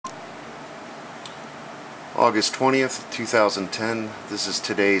August 20th, 2010. This is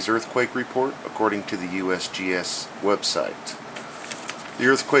today's earthquake report according to the USGS website. The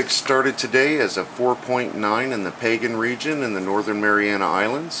earthquake started today as a 4.9 in the Pagan region in the Northern Mariana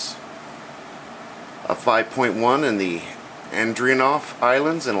Islands, a 5.1 in the Andreanof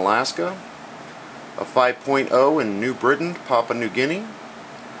Islands in Alaska, a 5.0 in New Britain, Papua New Guinea,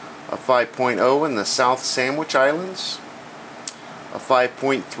 a 5.0 in the South Sandwich Islands, a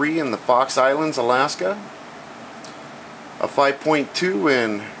 5.3 in the Fox Islands, Alaska, a 5.2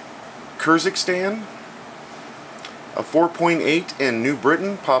 in KYRGYZSTAN, a 4.8 in New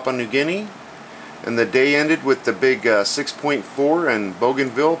Britain, Papua New Guinea, and the day ended with the big 6.4 in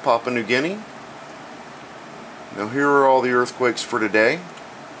Bougainville, Papua New Guinea. Now here are all the earthquakes for today.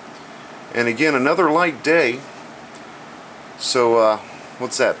 And again, another light day. So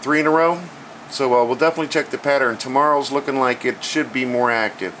what's that, 3 in a row? So we'll definitely check the pattern. Tomorrow's looking like it should be more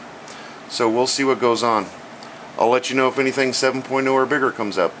active. So we'll see what goes on. I'll let you know if anything 7.0 or bigger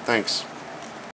comes up. Thanks.